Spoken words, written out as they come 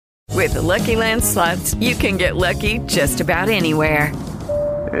With the Lucky Land Slots, you can get lucky just about anywhere.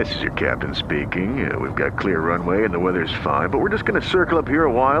 This is your captain speaking. We've got clear runway and the weather's fine, but we're just going to circle up here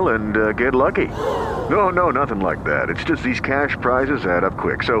a while and get lucky. No, nothing like that. It's just these cash prizes add up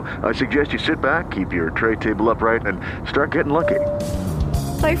quick. So I suggest you sit back, keep your tray table upright, and start getting lucky.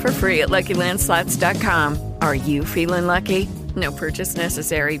 Play for free at LuckyLandSlots.com. Are you feeling lucky? No purchase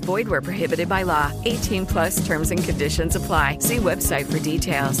necessary. Void where prohibited by law. 18 plus terms and conditions apply. See website for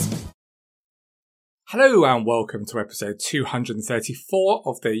details. Hello and welcome to episode 234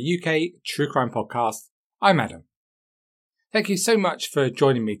 of the UK True Crime Podcast. I'm Adam. Thank you so much for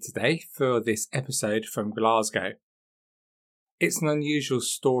joining me today for this episode from Glasgow. It's an unusual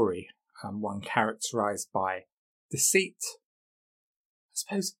story, one characterised by deceit, I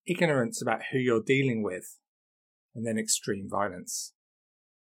suppose ignorance about who you're dealing with, and then extreme violence.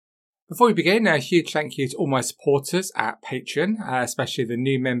 Before we begin, a huge thank you to all my supporters at Patreon, especially the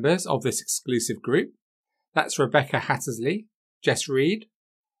new members of this exclusive group. That's Rebecca Hattersley, Jess Reed,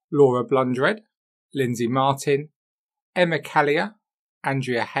 Laura Blundred, Lindsay Martin, Emma Callier,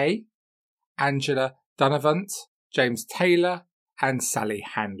 Andrea Hay, Angela Dunavant, James Taylor, and Sally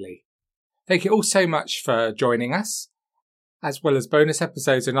Handley. Thank you all so much for joining us. As well as bonus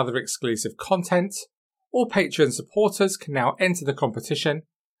episodes and other exclusive content, all Patreon supporters can now enter the competition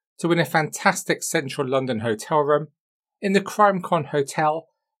to win a fantastic central London hotel room in the CrimeCon Hotel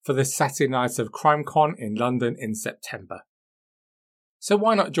for the Saturday night of CrimeCon in London in September. So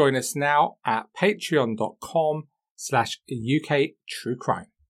why not join us now at patreon.com/UKTrueCrime.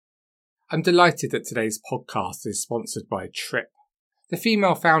 I'm delighted that today's podcast is sponsored by Trip. The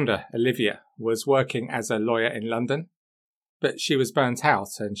female founder, Olivia, was working as a lawyer in London, but she was burnt out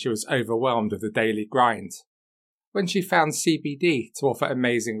and she was overwhelmed with the daily grind. When she found CBD to offer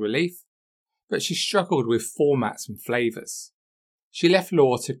amazing relief, but she struggled with formats and flavours. She left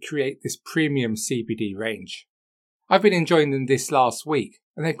law to create this premium CBD range. I've been enjoying them this last week,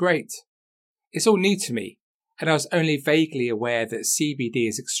 and they're great. It's all new to me, and I was only vaguely aware that CBD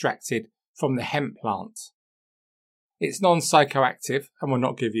is extracted from the hemp plant. It's non-psychoactive and will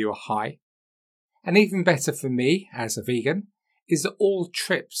not give you a high. And even better for me, as a vegan, is that all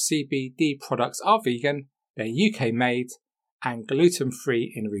Trip CBD products are vegan, they're UK made, and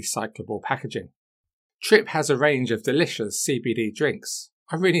gluten-free in recyclable packaging. Trip has a range of delicious CBD drinks.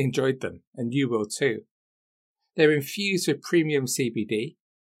 I really enjoyed them, and you will too. They're infused with premium CBD,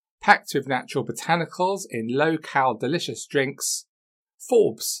 packed with natural botanicals in low-cal delicious drinks.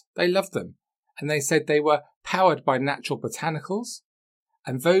 Forbes, they loved them, and they said they were powered by natural botanicals.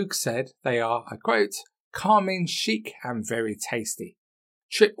 And Vogue said they are, I quote, calming, chic, and very tasty.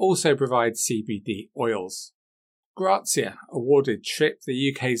 Trip also provides CBD oils. Grazia awarded Trip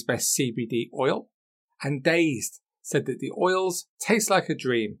the UK's best CBD oil, and Dazed said that the oils taste like a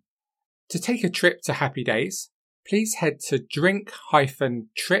dream. To take a trip to happy days, please head to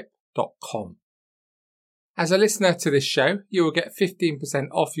drink-trip.com. As a listener to this show, you will get 15%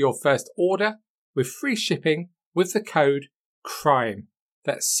 off your first order with free shipping with the code CRIME.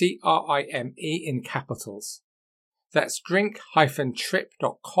 That's CRIME in capitals. That's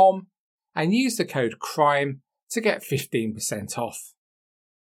drink-trip.com and use the code CRIME to get 15% off.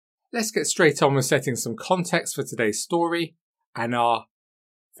 Let's get straight on with setting some context for today's story and our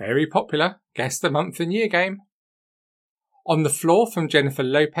very popular Guess the Month and Year game. On the Floor from Jennifer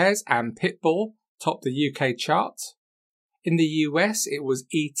Lopez and Pitbull topped the UK chart. In the US, it was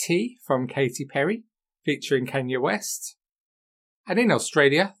E.T. from Katy Perry, featuring Kanye West. And in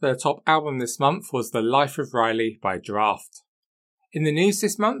Australia, the top album this month was The Life of Riley by Draft. In the news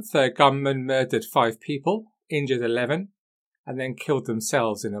this month, a gunman murdered 5 people, injured 11, and then killed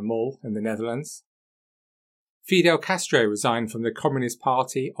themselves in a mall in the Netherlands. Fidel Castro resigned from the Communist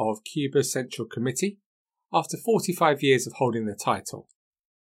Party of Cuba's Central Committee after 45 years of holding the title.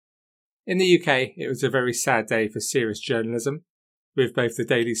 In the UK, it was a very sad day for serious journalism, with both the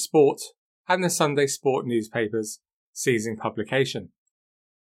Daily Sport and the Sunday Sport newspapers ceasing publication.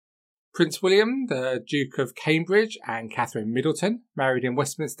 Prince William, the Duke of Cambridge, and Catherine Middleton married in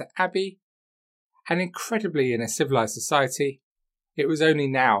Westminster Abbey, and incredibly in a civilised society, it was only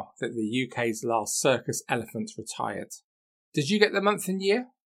now that the UK's last circus elephant retired. Did you get the month and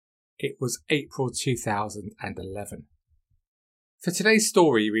year? It was April 2011. For today's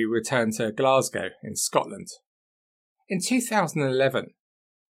story, we return to Glasgow in Scotland. In 2011,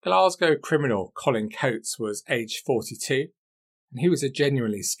 Glasgow criminal Colin Coates was aged 42, and he was a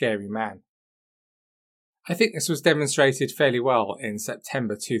genuinely scary man. I think this was demonstrated fairly well in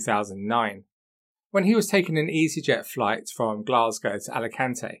September 2009, when he was taking an EasyJet flight from Glasgow to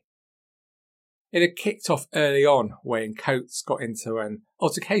Alicante. It had kicked off early on when Coates got into an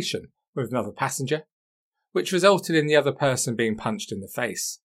altercation with another passenger, which resulted in the other person being punched in the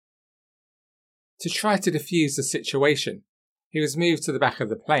face. To try to defuse the situation, he was moved to the back of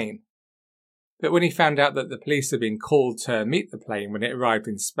the plane. But when he found out that the police had been called to meet the plane when it arrived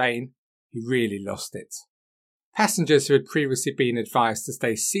in Spain, he really lost it. Passengers who had previously been advised to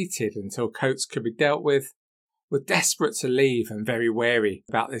stay seated until Coates could be dealt with were desperate to leave and very wary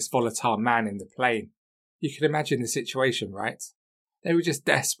about this volatile man in the plane. You can imagine the situation, right? They were just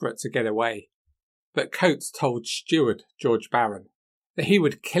desperate to get away. But Coates told steward George Barron that he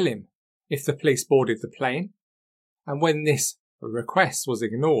would kill him if the police boarded the plane. And when this request was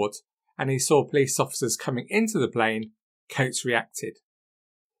ignored and he saw police officers coming into the plane, Coates reacted.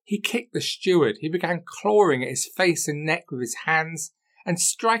 He kicked the steward. He began clawing at his face and neck with his hands and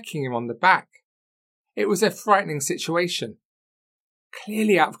striking him on the back. It was a frightening situation.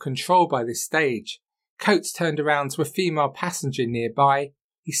 Clearly out of control by this stage, Coates turned around to a female passenger nearby.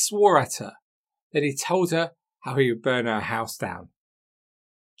 He swore at her. Then he told her how he would burn her house down.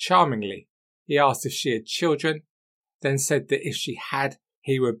 Charmingly, he asked if she had children, then said that if she had,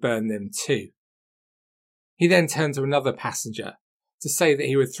 he would burn them too. He then turned to another passenger to say that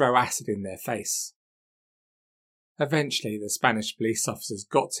he would throw acid in their face. Eventually, the Spanish police officers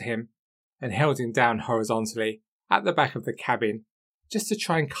got to him and held him down horizontally at the back of the cabin just to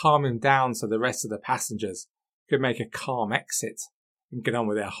try and calm him down so the rest of the passengers could make a calm exit and get on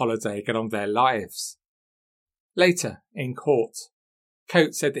with their holiday, get on with their lives. Later, in court,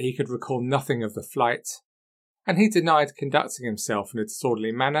 Coates said that he could recall nothing of the flight, and he denied conducting himself in a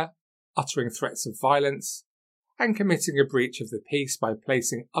disorderly manner, uttering threats of violence, and committing a breach of the peace by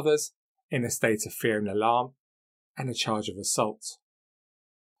placing others in a state of fear and alarm, and a charge of assault.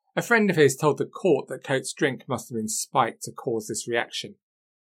 A friend of his told the court that Coates' drink must have been spiked to cause this reaction.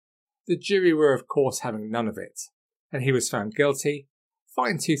 The jury were of course having none of it, and he was found guilty,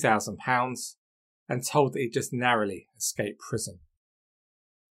 fined £2,000, and told that he just narrowly escaped prison.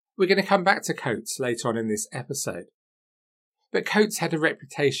 We're going to come back to Coates later on in this episode. But Coates had a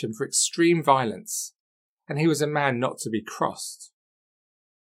reputation for extreme violence, and he was a man not to be crossed.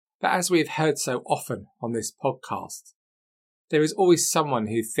 But as we have heard so often on this podcast, there is always someone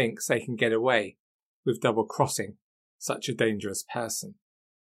who thinks they can get away with double-crossing such a dangerous person.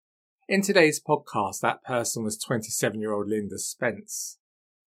 In today's podcast, that person was 27-year-old Linda Spence.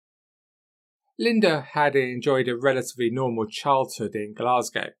 Linda had enjoyed a relatively normal childhood in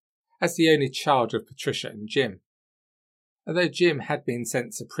Glasgow as the only child of Patricia and Jim. Although Jim had been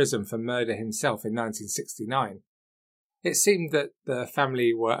sent to prison for murder himself in 1969, it seemed that the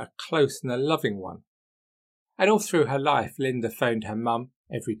family were a close and a loving one. And all through her life, Linda phoned her mum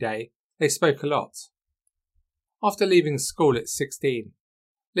every day. They spoke a lot. After leaving school at 16,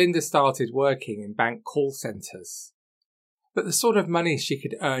 Linda started working in bank call centres. But the sort of money she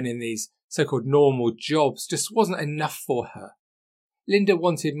could earn in these so-called normal jobs just wasn't enough for her. Linda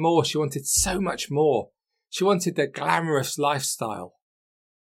wanted more. She wanted so much more. She wanted the glamorous lifestyle.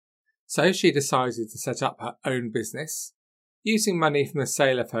 So she decided to set up her own business, using money from the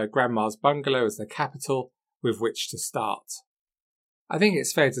sale of her grandma's bungalow as the capital with which to start. I think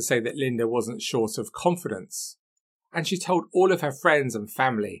it's fair to say that Linda wasn't short of confidence, and she told all of her friends and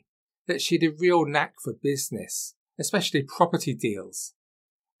family that she had a real knack for business, especially property deals,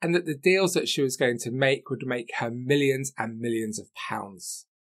 and that the deals that she was going to make would make her millions and millions of pounds.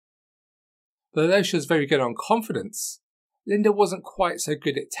 But although she was very good on confidence, Linda wasn't quite so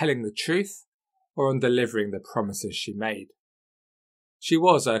good at telling the truth or on delivering the promises she made. She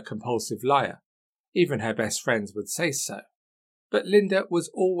was a compulsive liar. Even her best friends would say so. But Linda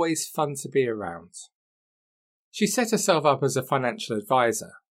was always fun to be around. She set herself up as a financial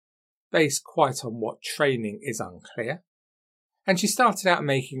advisor, based quite on what training is unclear, and she started out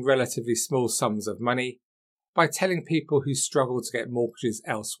making relatively small sums of money by telling people who struggled to get mortgages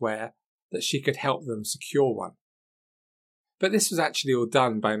elsewhere that she could help them secure one. But this was actually all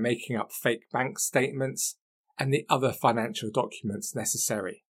done by making up fake bank statements and the other financial documents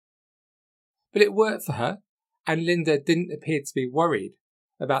necessary. But it worked for her, and Linda didn't appear to be worried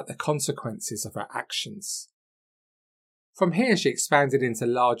about the consequences of her actions. From here she expanded into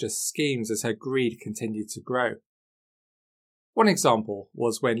larger schemes as her greed continued to grow. One example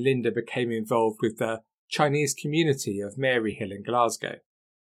was when Linda became involved with the Chinese community of Maryhill in Glasgow,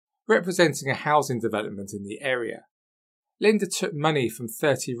 representing a housing development in the area. Linda took money from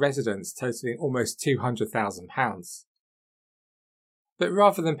 30 residents totalling almost £200,000. But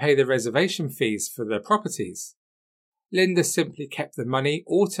rather than pay the reservation fees for the properties, Linda simply kept the money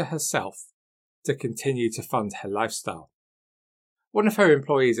all to herself to continue to fund her lifestyle. One of her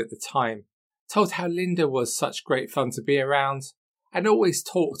employees at the time told how Linda was such great fun to be around and always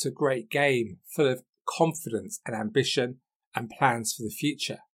talked a great game full of confidence and ambition and plans for the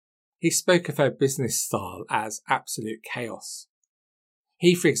future. He spoke of her business style as absolute chaos.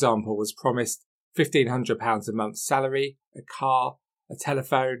 He, for example, was promised £1,500 a month salary, a car, a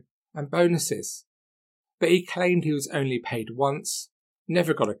telephone and bonuses. But he claimed he was only paid once,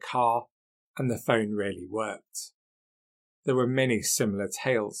 never got a car, and the phone rarely worked. There were many similar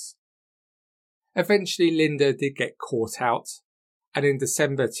tales. Eventually Linda did get caught out, and in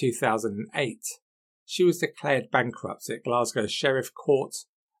December 2008, she was declared bankrupt at Glasgow Sheriff Court,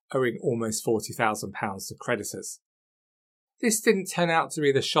 owing almost £40,000 to creditors. This didn't turn out to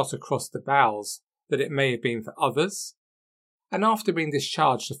be the shot across the bows that it may have been for others, and after being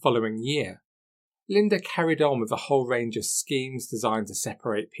discharged the following year, Linda carried on with a whole range of schemes designed to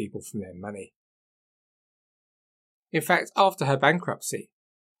separate people from their money. In fact, after her bankruptcy,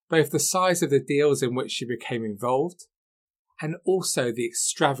 both the size of the deals in which she became involved and also the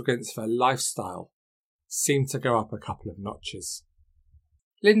extravagance of her lifestyle seemed to go up a couple of notches.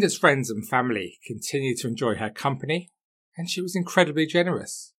 Linda's friends and family continued to enjoy her company, and she was incredibly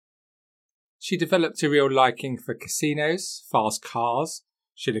generous. She developed a real liking for casinos, fast cars,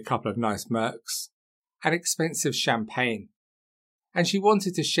 she had a couple of nice Mercs, and expensive champagne, and she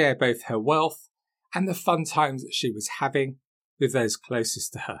wanted to share both her wealth and the fun times that she was having with those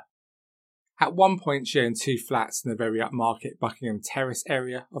closest to her. At one point she owned 2 flats in the very upmarket Buckingham Terrace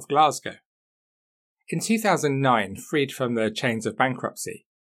area of Glasgow. In 2009, freed from the chains of bankruptcy,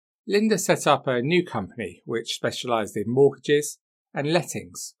 Linda set up a new company which specialised in mortgages and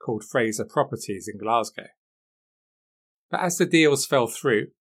lettings called Fraser Properties in Glasgow. But as the deals fell through,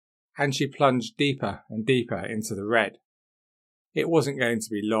 and she plunged deeper and deeper into the red, it wasn't going to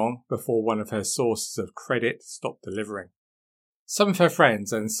be long before one of her sources of credit stopped delivering. Some of her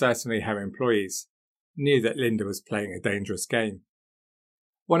friends, and certainly her employees, knew that Linda was playing a dangerous game.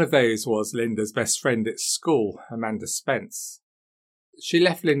 One of those was Linda's best friend at school, Amanda Spence. She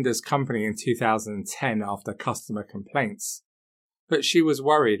left Linda's company in 2010 after customer complaints, but she was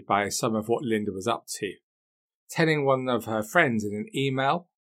worried by some of what Linda was up to, telling one of her friends in an email,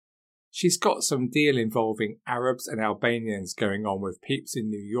 "She's got some deal involving Arabs and Albanians going on with peeps in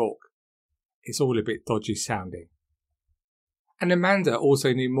New York. It's all a bit dodgy sounding." And Amanda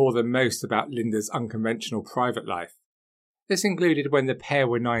also knew more than most about Linda's unconventional private life. This included when the pair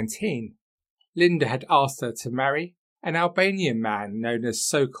were 19, Linda had asked her to marry an Albanian man known as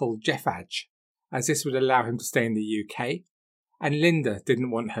so-called Jeffaj, as this would allow him to stay in the UK, and Linda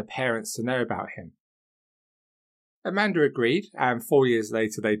didn't want her parents to know about him. Amanda agreed, and 4 years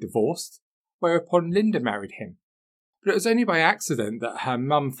later they divorced, whereupon Linda married him. But it was only by accident that her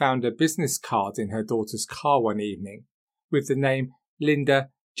mum found a business card in her daughter's car one evening with the name Linda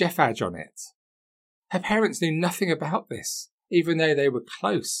Jeffaj on it. Her parents knew nothing about this, even though they were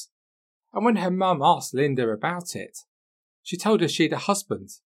close, and when her mum asked Linda about it, she told her she'd a husband,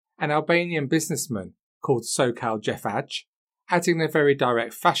 an Albanian businessman called Sokal Jeffaj, adding in a very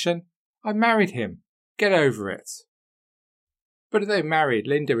direct fashion, "I married him, get over it." But although married,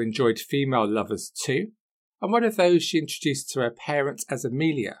 Linda enjoyed female lovers too, and one of those she introduced to her parents as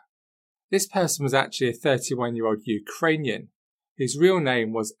Amelia. This person was actually a 31-year-old Ukrainian, whose real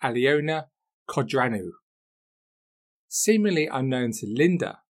name was Aliona Kodranu. Seemingly unknown to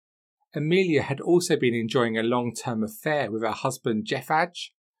Linda, Amelia had also been enjoying a long-term affair with her husband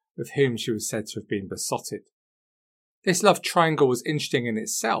Jeffaj, with whom she was said to have been besotted. This love triangle was interesting in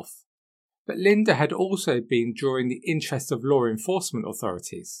itself, but Linda had also been drawing the interest of law enforcement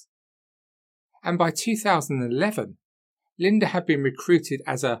authorities. And by 2011, Linda had been recruited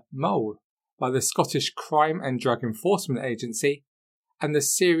as a mole by the Scottish Crime and Drug Enforcement Agency and the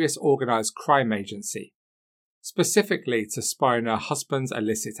Serious Organised Crime Agency, specifically to spy on her husband's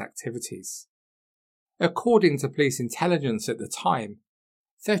illicit activities. According to police intelligence at the time,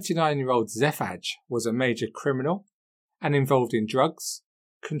 39-year-old Jeffaj was a major criminal and involved in drugs,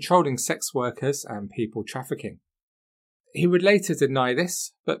 controlling sex workers and people trafficking. He would later deny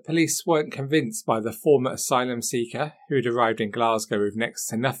this, but police weren't convinced by the former asylum seeker who had arrived in Glasgow with next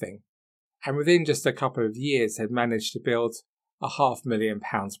to nothing, and within just a couple of years had managed to build a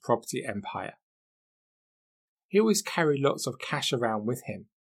 £500,000 property empire. He always carried lots of cash around with him.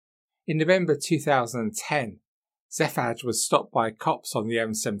 In November 2010, Jeffaj was stopped by cops on the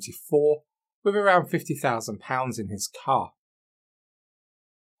M74 with around £50,000 in his car.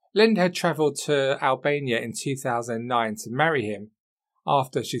 Linda had travelled to Albania in 2009 to marry him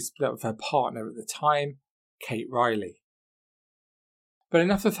after she split up with her partner at the time, Kate Riley. But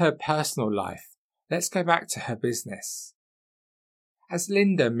enough of her personal life, let's go back to her business. As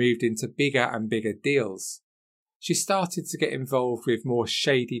Linda moved into bigger and bigger deals, she started to get involved with more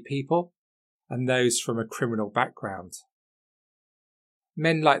shady people and those from a criminal background.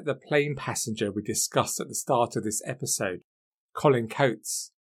 Men like the plane passenger we discussed at the start of this episode, Colin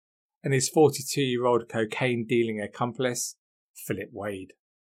Coates, and his 42-year-old cocaine-dealing accomplice, Philip Wade.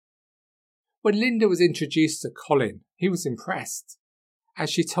 When Linda was introduced to Colin, he was impressed, as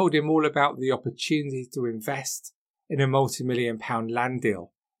she told him all about the opportunity to invest in a multi-million-pound land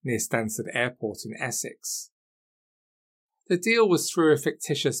deal near Stansted Airport in Essex. The deal was through a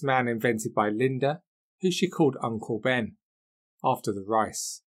fictitious man invented by Linda, who she called Uncle Ben, after the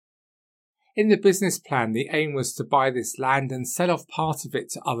rice. In the business plan, the aim was to buy this land and sell off part of it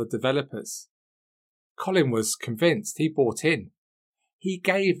to other developers. Colin was convinced. He bought in. He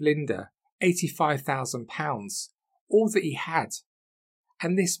gave Linda £85,000, all that he had,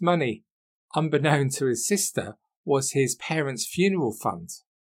 and this money, unbeknown to his sister, was his parents' funeral fund.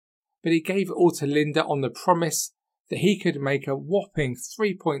 But he gave it all to Linda on the promise that he could make a whopping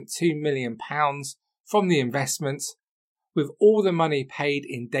 £3.2 million from the investment, with all the money paid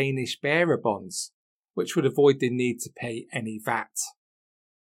in Danish bearer bonds, which would avoid the need to pay any VAT.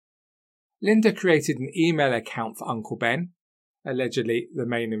 Linda created an email account for Uncle Ben, allegedly the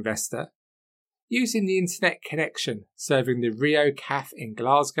main investor, using the internet connection serving the Rio Cafe in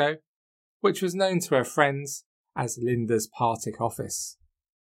Glasgow, which was known to her friends as Linda's Partick office.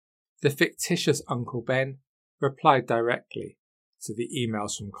 The fictitious Uncle Ben replied directly to the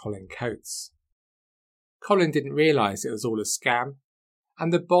emails from Colin Coates. Colin didn't realise it was all a scam,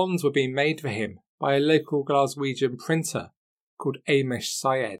 and the bonds were being made for him by a local Glaswegian printer called Amesh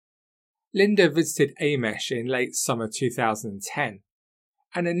Syed. Linda visited Amesh in late summer 2010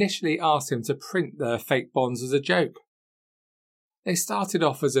 and initially asked him to print the fake bonds as a joke. They started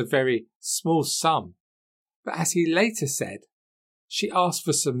off as a very small sum, but as he later said, she asked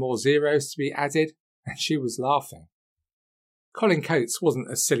for some more zeros to be added and she was laughing. Colin Coates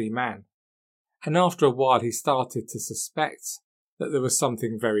wasn't a silly man, and after a while he started to suspect that there was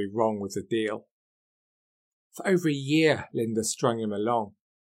something very wrong with the deal. For over a year, Linda strung him along.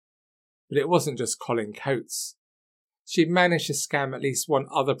 But it wasn't just Colin Coates. She'd managed to scam at least one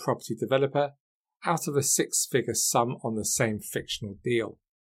other property developer out of a 6-figure sum on the same fictional deal.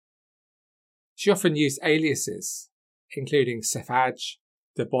 She often used aliases, including Sefaj,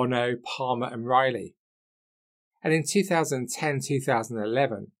 De Bono, Palmer and Riley. And in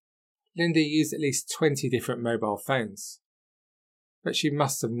 2010-2011, Linda used at least 20 different mobile phones. But she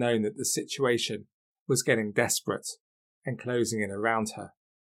must have known that the situation was getting desperate and closing in around her.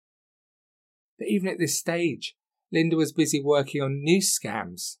 But even at this stage, Linda was busy working on new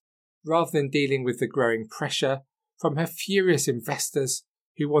scams, rather than dealing with the growing pressure from her furious investors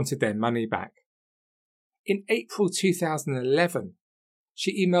who wanted their money back. In April 2011,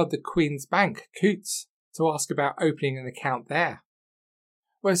 she emailed the Queen's Bank, Coutts, to ask about opening an account there.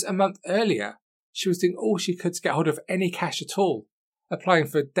 Whereas a month earlier, she was doing all she could to get hold of any cash at all, applying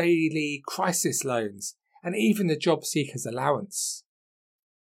for daily crisis loans and even the job seeker's allowance.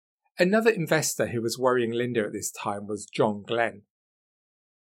 Another investor who was worrying Linda at this time was John Glenn.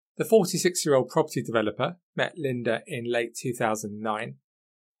 The 46-year-old property developer met Linda in late 2009,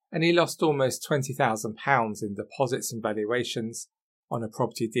 and he lost almost £20,000 in deposits and valuations on a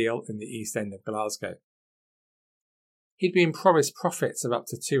property deal in the East End of Glasgow. He'd been promised profits of up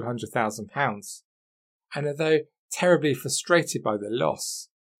to £200,000, and although terribly frustrated by the loss,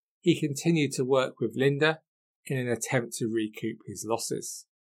 he continued to work with Linda in an attempt to recoup his losses.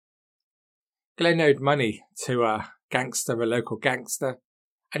 Glenn owed money to a local gangster,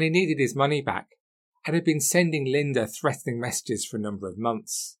 and he needed his money back, and had been sending Linda threatening messages for a number of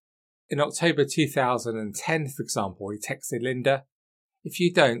months. In October 2010, for example, he texted Linda, "If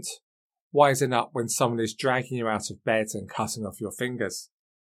you don't, wisen up when someone is dragging you out of bed and cutting off your fingers."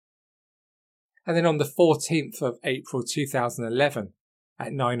 And then on the 14th of April 2011,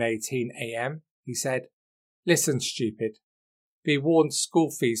 at 9:18 a.m, he said, "Listen, stupid, be warned,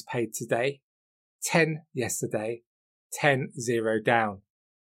 school fees paid today, 10 yesterday, 10 0 down.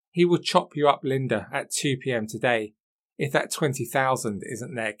 He will chop you up, Linda, at 2 p.m. today if that 20,000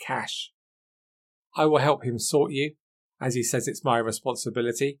 isn't there cash. I will help him sort you, as he says it's my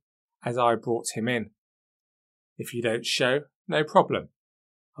responsibility, as I brought him in. If you don't show, no problem.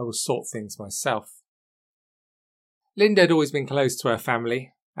 I will sort things myself." Linda had always been close to her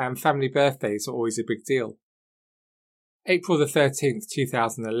family, and family birthdays were always a big deal. April the 13th,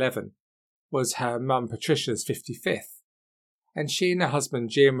 2011 was her mum Patricia's 55th, and she and her husband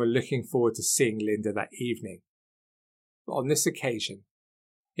Jim were looking forward to seeing Linda that evening. But on this occasion,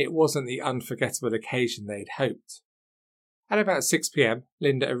 it wasn't the unforgettable occasion they'd hoped, At about 6 p.m,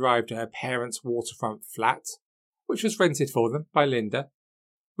 Linda arrived at her parents' waterfront flat, which was rented for them by Linda,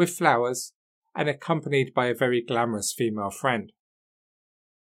 with flowers and accompanied by a very glamorous female friend.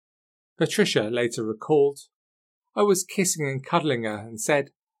 Patricia later recalled, "I was kissing and cuddling her and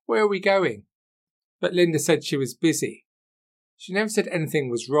said, 'Where are we going?' But Linda said she was busy. She never said anything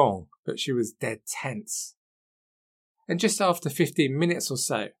was wrong, but she was dead tense. And just after 15 minutes or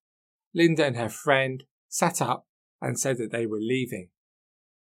so, Linda and her friend sat up and said that they were leaving.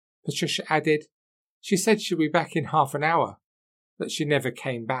 Patricia added, she said she'd be back in half an hour, but she never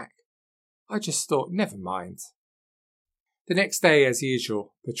came back. I just thought, never mind." The next day, as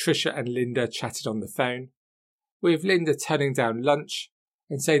usual, Patricia and Linda chatted on the phone, with Linda turning down lunch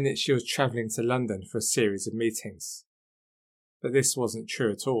and saying that she was travelling to London for a series of meetings. But this wasn't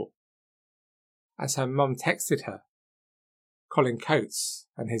true at all. As her mum texted her, Colin Coates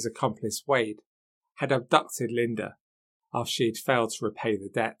and his accomplice Wade had abducted Linda after she had failed to repay the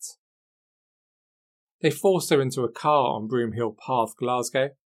debt. They forced her into a car on Broomhill Path,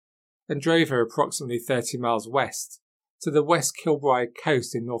 Glasgow, and drove her approximately 30 miles west to the West Kilbride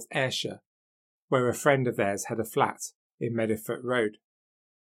coast in North Ayrshire, where a friend of theirs had a flat in Meadowfoot Road.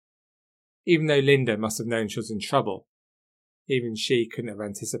 Even though Linda must have known she was in trouble, even she couldn't have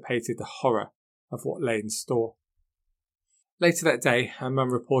anticipated the horror of what lay in store. Later that day, her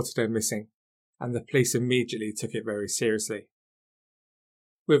mum reported her missing, and the police immediately took it very seriously.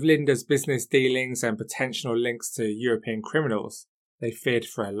 With Linda's business dealings and potential links to European criminals, they feared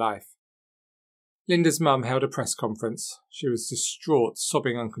for her life. Linda's mum held a press conference. She was distraught,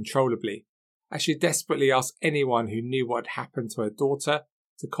 sobbing uncontrollably, as she desperately asked anyone who knew what had happened to her daughter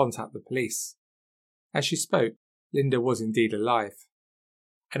to contact the police. As she spoke, Linda was indeed alive,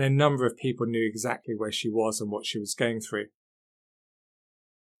 and a number of people knew exactly where she was and what she was going through.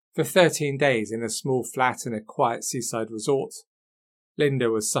 For 13 days in a small flat in a quiet seaside resort, Linda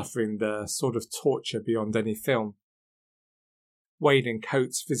was suffering the sort of torture beyond any film. Wade and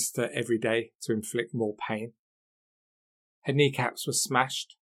Coates visited her every day to inflict more pain. Her kneecaps were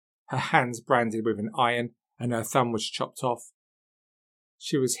smashed, her hands branded with an iron, and her thumb was chopped off.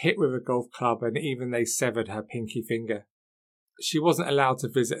 She was hit with a golf club and even they severed her pinky finger. She wasn't allowed to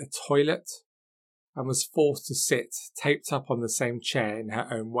visit a toilet and was forced to sit taped up on the same chair in her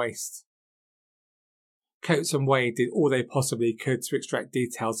own waste. Coates and Wade did all they possibly could to extract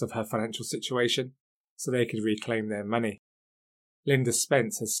details of her financial situation so they could reclaim their money. Linda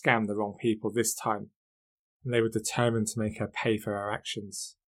Spence had scammed the wrong people this time, and they were determined to make her pay for her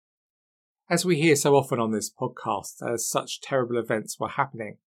actions. As we hear so often on this podcast, as such terrible events were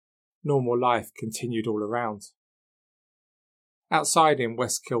happening, normal life continued all around. Outside in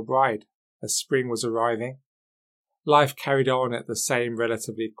West Kilbride, as spring was arriving, life carried on at the same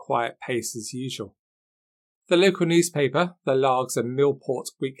relatively quiet pace as usual. The local newspaper, the Largs and Millport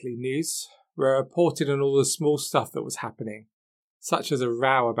Weekly News, reported on all the small stuff that was happening, such as a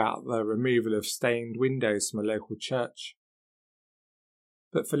row about the removal of stained windows from a local church.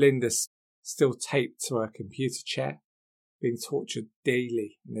 But for Linda, still taped to her computer chair, being tortured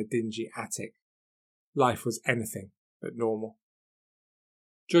daily in a dingy attic, life was anything but normal.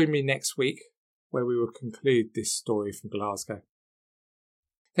 Join me next week, where we will conclude this story from Glasgow.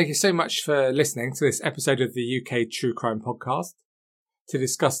 Thank you so much for listening to this episode of the UK True Crime Podcast. To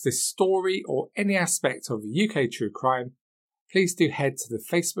discuss this story or any aspect of UK True Crime, please do head to the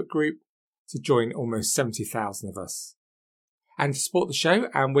Facebook group to join almost 70,000 of us. And to support the show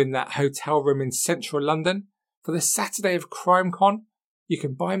and win that hotel room in central London for the Saturday of CrimeCon, you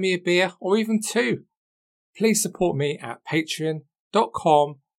can buy me a beer or even two. Please support me at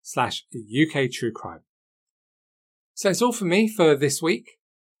patreon.com/UKTrueCrime. So that's all for me for this week.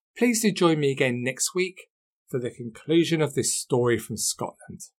 Please do join me again next week for the conclusion of this story from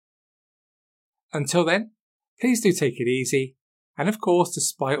Scotland. Until then, please do take it easy, and of course,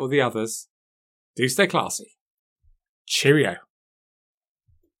 despite all the others, do stay classy. Cheerio.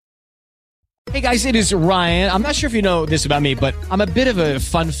 Hey guys, it is Ryan. I'm not sure if you know this about me, but I'm a bit of a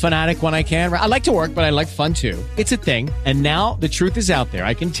fun fanatic when I can. I like to work, but I like fun too. It's a thing. And now the truth is out there.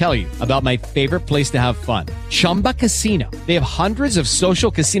 I can tell you about my favorite place to have fun. Chumba Casino. They have hundreds of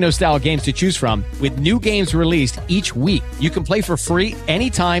social casino style games to choose from with new games released each week. You can play for free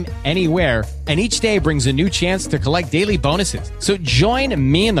anytime, anywhere. And each day brings a new chance to collect daily bonuses. So join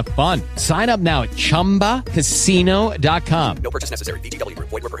me in the fun. Sign up now at ChumbaCasino.com. No purchase necessary. VGW Group.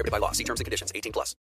 Void where prohibited by law. See terms and conditions. 18+.